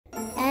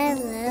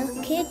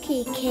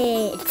QIQI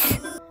Kids.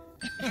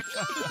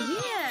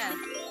 Yeah!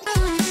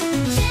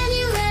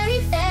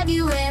 January,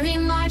 February,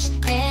 March,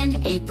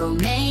 and April,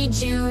 May,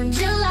 June,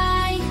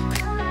 July.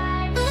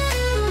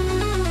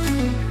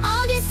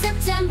 August,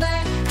 September,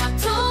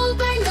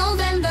 October,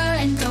 November,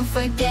 and don't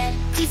forget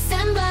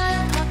December.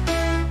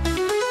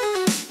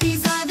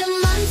 These are the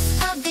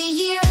months of the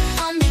year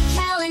on the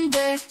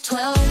calendar.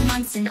 12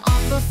 months and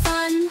all for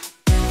fun.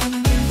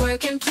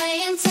 Work and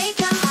play and take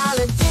a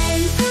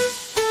holiday.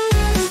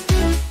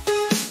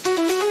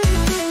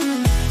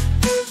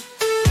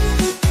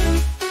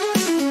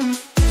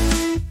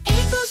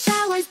 April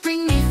showers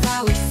bring me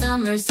flowers.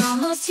 Summer's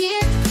almost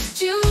here.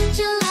 June,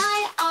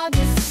 July,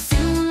 August,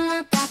 soon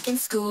we're back in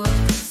school.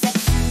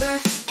 September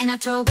and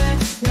October,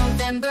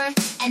 November,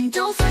 and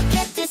don't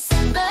forget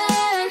December.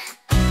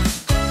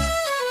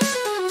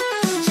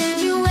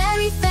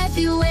 January,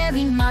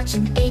 February, March,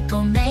 and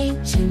April, May,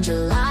 June,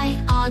 July,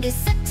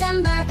 August,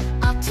 September,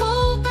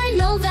 October,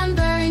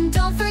 November, and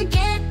don't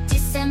forget